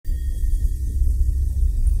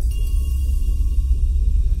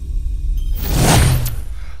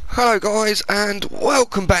Hello guys and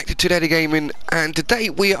welcome back to Today Gaming, and today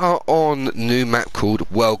we are on a new map called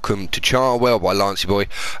Welcome to Charwell by Lancey Boy.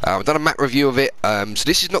 I've done a map review of it, so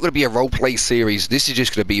this is not going to be a roleplay series, this is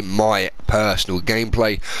just going to be my personal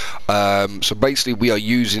gameplay. So basically we are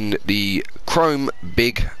using the Chrome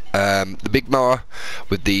the big mower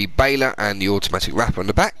with the baler and the automatic wrapper on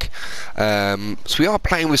the back. So we are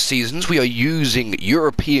playing with seasons. We are using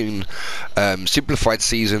European simplified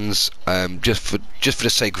seasons just for the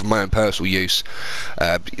sake of my own personal use.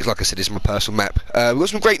 Like I said, this is my personal map. We've got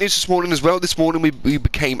some great news this morning as well. This morning we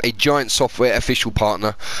became a Giant Software official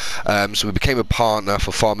partner. So we became a partner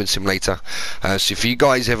for Farming Simulator. So if you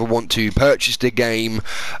guys ever want to purchase the game,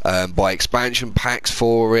 buy expansion packs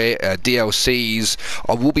for it, DLCs,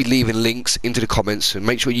 I will be leaving links into the comments, and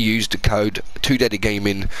make sure you use the code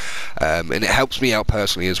TODaddyGaming, and it helps me out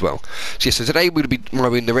personally as well. So yeah, so today we're going to be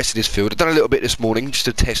mowing the rest of this field. I've done a little bit this morning just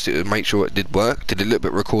to test it and make sure it did work. Did a little bit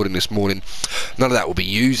of recording this morning. None of that will be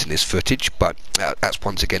used in this footage, but that's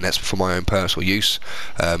once again, that's for my own personal use,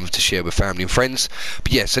 to share with family and friends.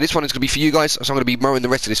 But yeah, so this one is going to be for you guys, so I'm going to be mowing the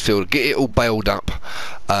rest of this field, get it all baled up.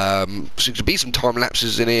 So there'll be some time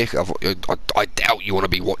lapses in here. I doubt you want to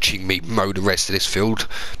be watching me mow the rest of this field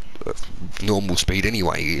normal speed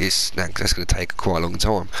anyway. That's going to take quite a long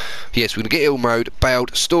time. Yes, we're going to get it all mowed,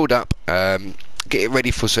 baled, stored up, get it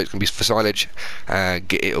ready for, so it's going to be for silage,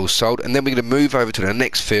 get it all sold, and then we're going to move over to the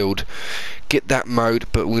next field, get that mowed,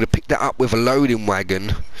 but we're going to pick that up with a loading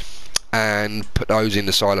wagon and put those in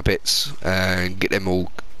the silo pits and get them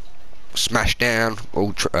all smashed down,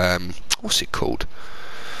 all what's it called?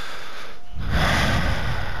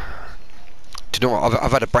 Do you know what?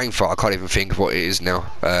 I've had a brain fart. I can't even think of what it is now.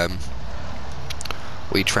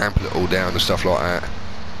 We trample it all down and stuff like that.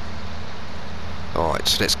 Alright,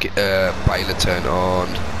 so let's get baler turned on.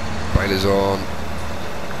 Baler's on.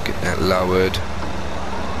 Get that lowered.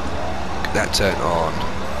 Get that turned on.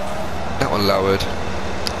 That one lowered.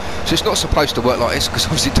 So it's not supposed to work like this, because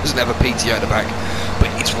obviously it doesn't have a PTO at the back, but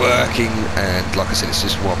it's working, and like I said, it's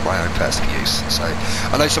just one my own personal use. So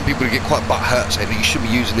I know some people get quite butt hurt saying that you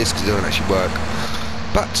shouldn't be using this because it doesn't actually work,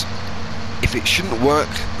 but if it shouldn't work,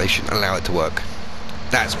 they shouldn't allow it to work.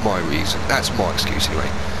 That's my reason, that's my excuse anyway.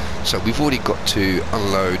 So we've already got to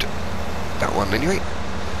unload that one anyway,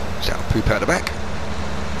 so that'll poop out the back.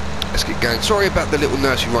 Let's get going. Sorry about the little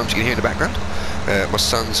nursery rhymes you can hear in the background. My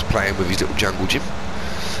son's playing with his little jungle gym.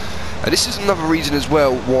 This is another reason as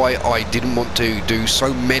well why I didn't want to do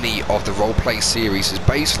so many of the roleplay series, is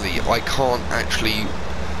basically I can't actually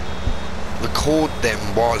record them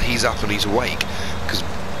while he's up and he's awake, because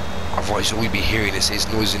otherwise you'll be hearing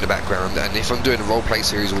his noise in the background, and if I'm doing a roleplay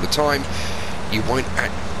series all the time, you won't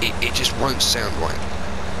it just won't sound right.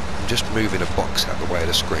 I'm just moving a box out of the way of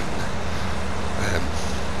the screen.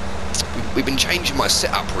 We've been changing my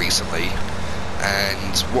setup recently,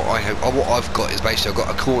 and what I've got is basically I've got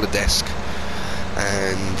a corner desk,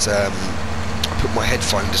 and I put my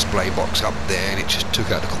headphone display box up there, and it just took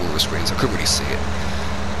out the corner of the screen, so I couldn't really see it.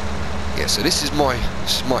 Yeah, so this is my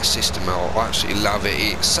system. I absolutely love it.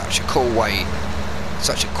 It's such a cool way,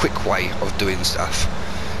 such a quick way of doing stuff.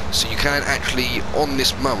 So you can actually, on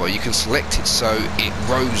this mower, you can select it so it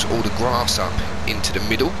rows all the grass up into the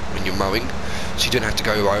middle when you're mowing, so you don't have to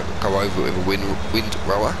go over it with a wind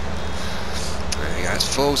rower. There you go,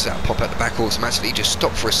 it's full, so that'll pop out the back automatically. Just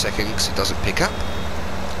stop for a second because it doesn't pick up.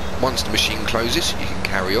 Once the machine closes, you can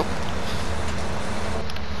carry on.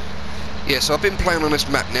 Yeah, so I've been playing on this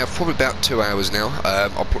map now for probably about 2 hours now.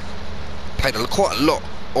 I've played quite a lot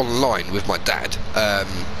online with my dad.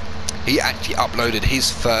 He actually uploaded his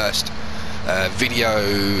first video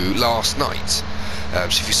last night. So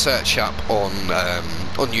if you search up on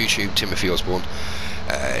YouTube, Timothy Osborne,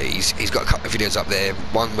 he's got a couple of videos up there.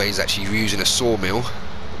 One where he's actually using a sawmill,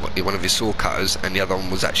 one of his saw cutters, and the other one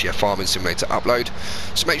was actually a Farming Simulator upload.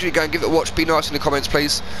 So make sure you go and give it a watch. Be nice in the comments,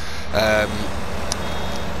 please.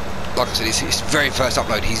 Like I said, it's his very first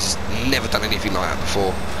upload. He's never done anything like that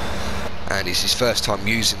before, and it's his first time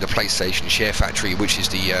using the PlayStation SHAREfactory, which is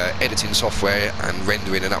the editing software and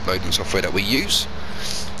rendering and uploading software that we use.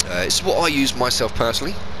 It's what I use myself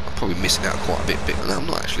personally. I'm probably missing out quite a bit, but no, I'm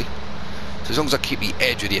not actually. So as long as I keep the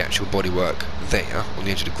edge of the actual bodywork there, on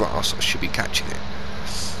the edge of the grass, I should be catching it.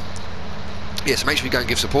 Yeah, so make sure you go and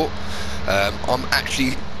give support. I'm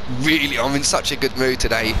actually I'm in such a good mood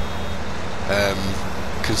today,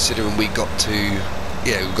 considering we got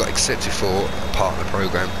accepted for a partner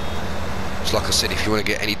program. So like I said, if you want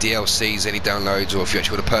to get any DLCs, any downloads, or if you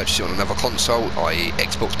actually want to purchase it on another console, i.e.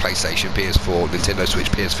 Xbox, PlayStation, PS4, Nintendo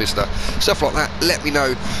Switch, PS Vita, stuff like that, let me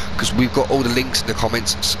know, because we've got all the links in the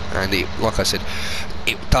comments, and like I said,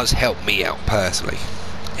 it does help me out personally.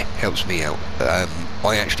 helps me out.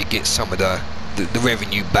 I actually get some of the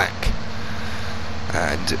revenue back,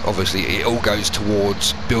 and obviously it all goes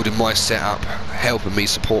towards building my setup, helping me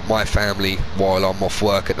support my family while I'm off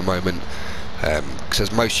work at the moment. Because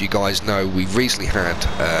as most of you guys know, we've recently had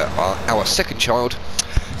our second child.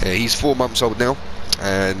 He's 4 months old now,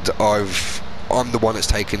 and I'm the one that's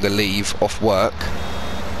taken the leave off work.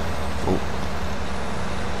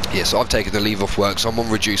 Yes, I've taken the leave off work, so I'm on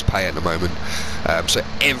reduced pay at the moment. So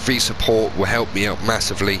every support will help me out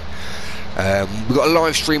massively. We've got a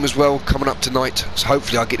live stream as well coming up tonight, so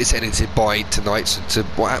hopefully I'll get this edited by tonight. So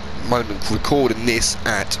at the moment, recording this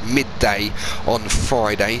at midday on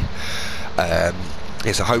Friday.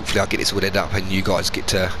 Yeah, so hopefully I'll get this all edited up, and you guys get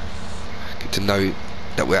to know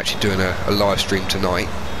that we're actually doing a live stream tonight.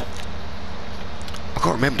 I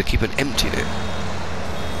can't remember to keep an empty in it.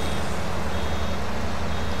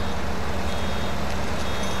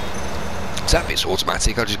 So that bit's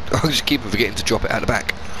automatic. I just keep on forgetting to drop it out the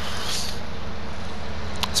back.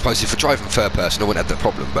 I suppose if I drive in third person I wouldn't have that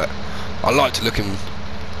problem, but I like to look in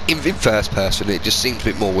first person. It just seems a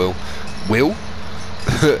bit more a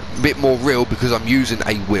bit more real, because I'm using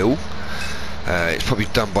a wheel. It's probably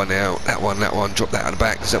done by now. That one, drop that out the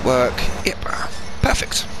back. Does that work? Yep,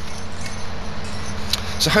 perfect.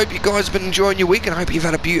 So I hope you guys have been enjoying your week, and I hope you've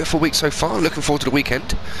had a beautiful week so far. Looking forward to the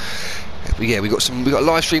weekend. But yeah, we got a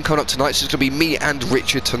live stream coming up tonight. So it's going to be me and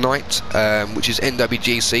Richard tonight, which is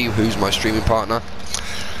NWGC, who's my streaming partner.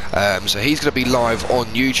 So he's going to be live on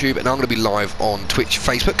YouTube, and I'm going to be live on Twitch,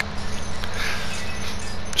 Facebook.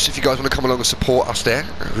 So if you guys want to come along and support us there,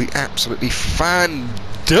 it'll be absolutely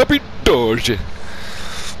fan-dabby-dodgy.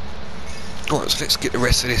 Alright, so let's get the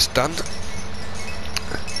rest of this done.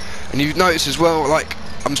 And you've noticed as well, like,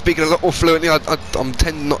 I'm speaking a lot more fluently. I'm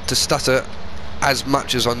tending not to stutter as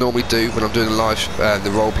much as I normally do when I'm doing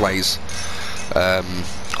the role plays. I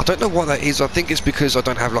don't know why that is. I think it's because I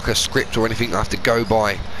don't have like a script or anything I have to go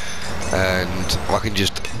by, and I can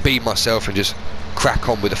just be myself and just crack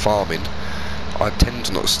on with the farming. I tend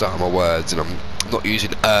to not stutter my words, and I'm not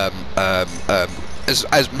using as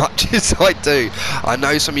much as I do. I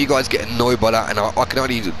know some of you guys get annoyed by that, and I can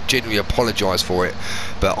only genuinely apologise for it,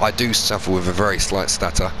 but I do suffer with a very slight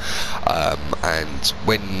stutter, and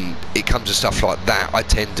when it comes to stuff like that, I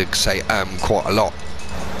tend to say quite a lot,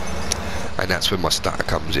 and that's when my stutter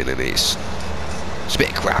comes in, and it's a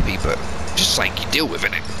bit crappy, but just something you deal with,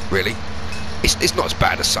 innit, really. It's not as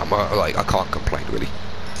bad as some. Like, I can't complain, really.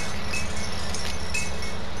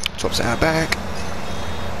 Drops it out back.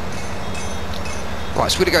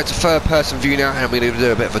 Right, so we're going to go to third person view now, and we're going to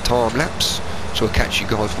do a bit of a time lapse. So we'll catch you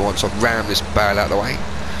guys once I've rammed this barrel out of the way.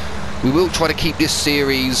 We will try to keep this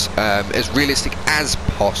series as realistic as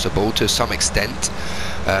possible to some extent,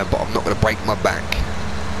 but I'm not going to break my back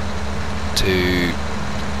to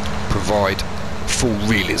provide full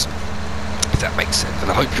realism, if that makes sense,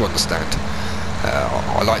 and I hope you understand.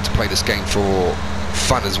 I like to play this game for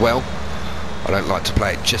fun as well. I don't like to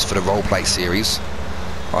play it just for the roleplay series.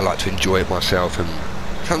 I like to enjoy it myself, and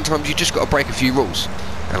sometimes you just got to break a few rules,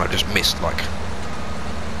 and I just missed like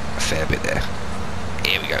a fair bit there.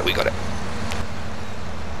 Here we go, we got it.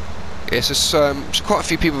 Yes, so quite a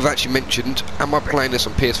few people have actually mentioned, am I playing this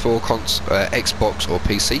on PS4, Xbox or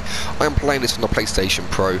PC? I am playing this on the PlayStation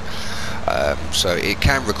Pro, so it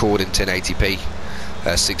can record in 1080p,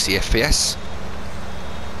 60 FPS.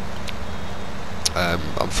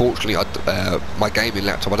 Unfortunately, my gaming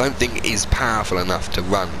laptop I don't think is powerful enough to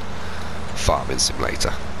run Farming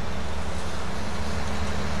Simulator.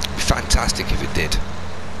 It'd be fantastic if it did.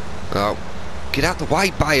 Oh, get out the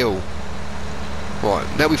way, bale! Right,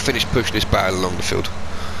 now we've finished pushing this barrel along the field,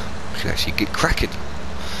 we can actually get cracking.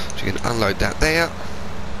 So you can unload that there.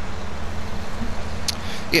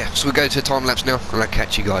 Yeah, so we'll go to the time lapse now, and I'll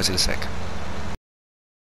catch you guys in a sec.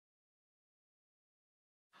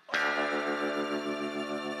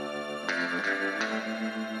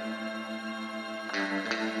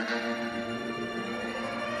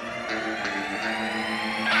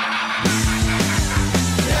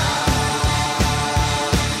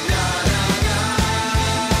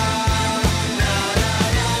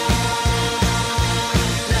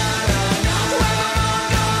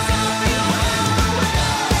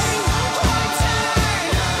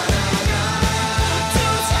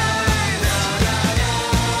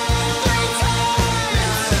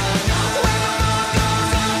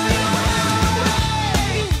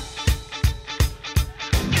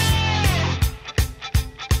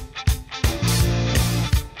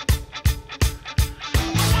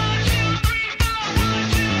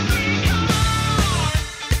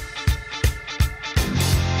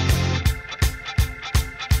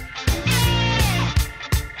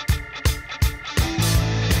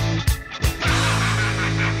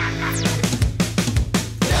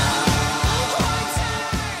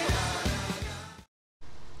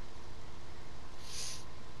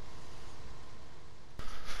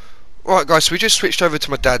 Alright guys, so we just switched over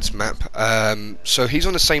to my dad's map. So he's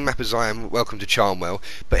on the same map as I am, Welcome to Charwell,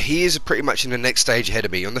 but he is pretty much in the next stage ahead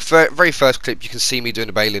of me. On the very first clip you can see me doing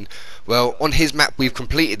the baling. Well, on his map we've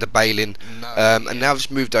completed the baling, and now I've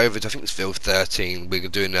just moved over to, I think it's field 13. We're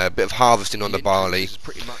doing a bit of harvesting on the barley,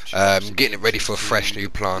 getting it ready for a fresh new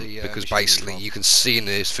plant, because basically you can see in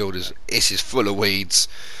this field this is full of weeds.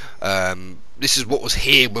 This is what was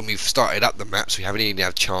here when we started up the map, so we haven't even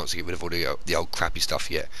had a chance to get rid of all the old crappy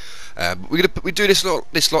stuff yet. We do this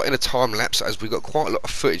lot in a time lapse, as we've got quite a lot of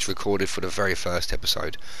footage recorded for the very first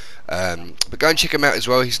episode. But go and check him out as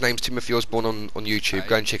well. His name's Timothy Osborne on YouTube.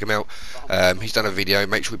 Go and check him out. He's done a video.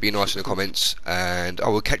 Make sure to be nice in the comments, and I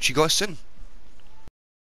will catch you guys soon.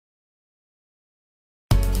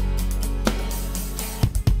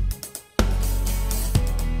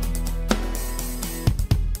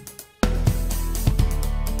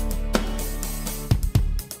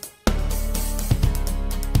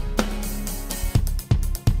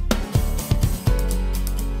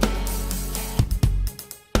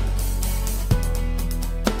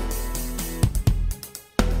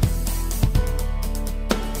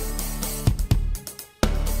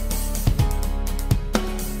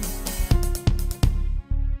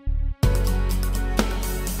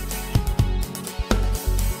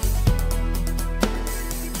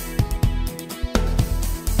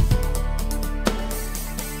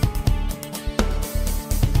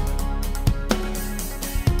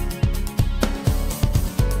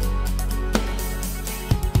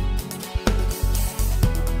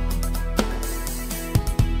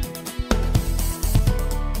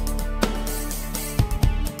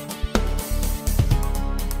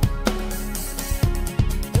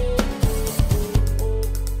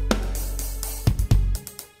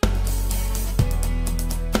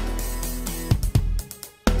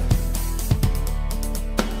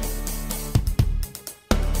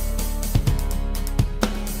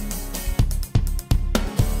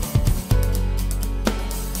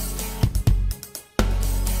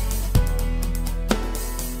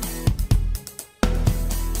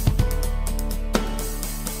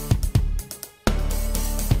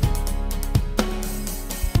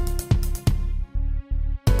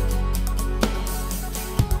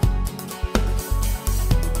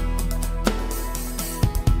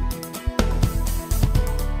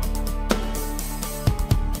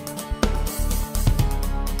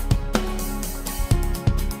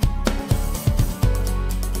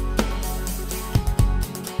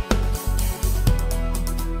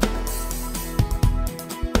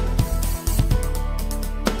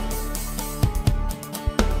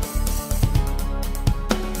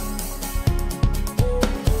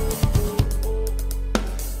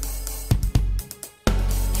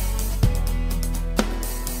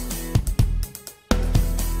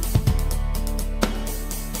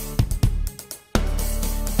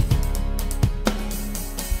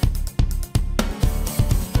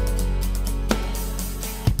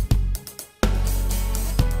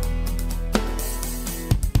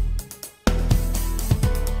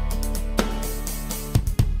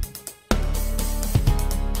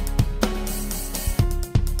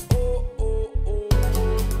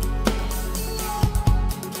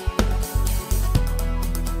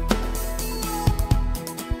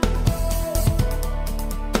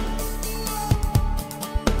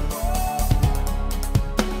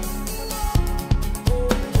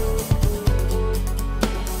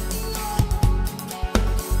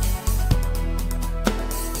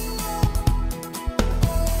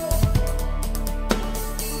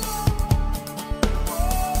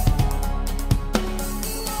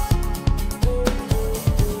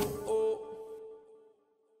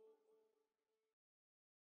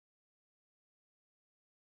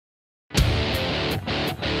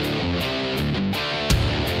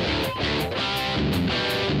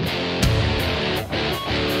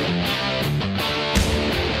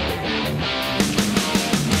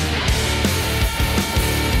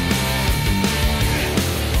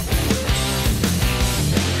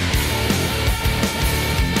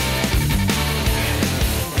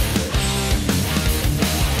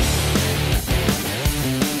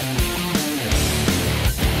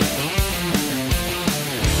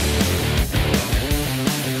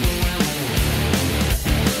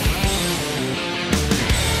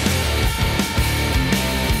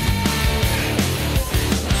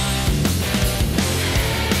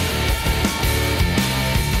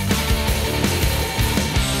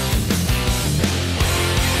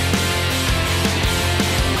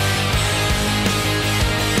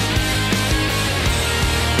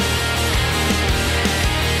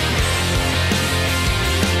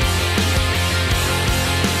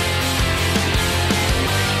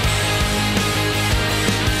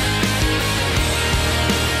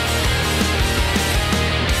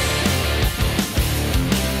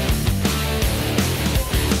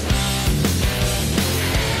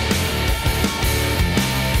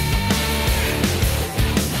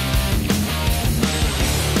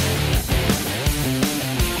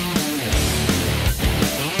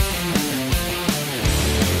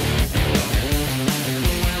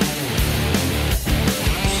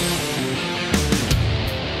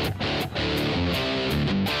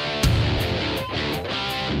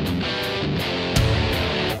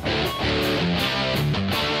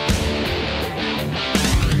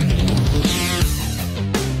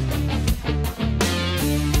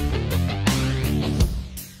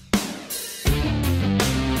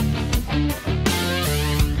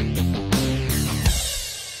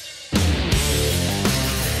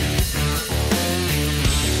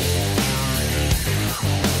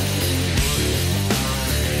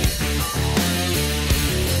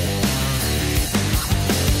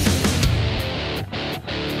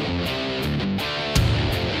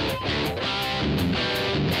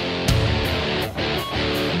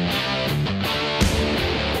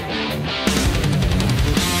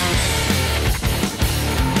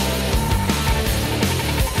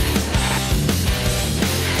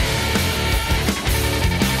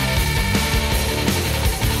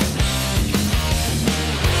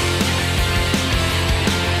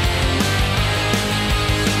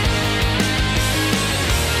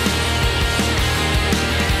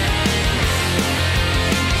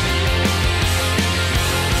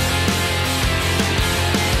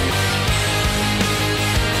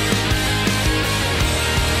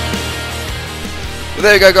 But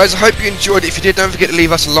there you go, guys. I hope you enjoyed it. If you did, don't forget to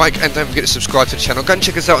leave us a like and don't forget to subscribe to the channel. Go and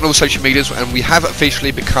check us out on all social medias, and we have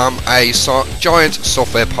officially become a giant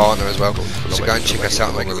software partner as well. So go and check us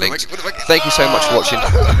out on all the links. Thank you so much for watching,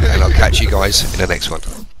 and I'll catch you guys in the next one.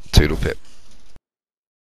 Toodle pip.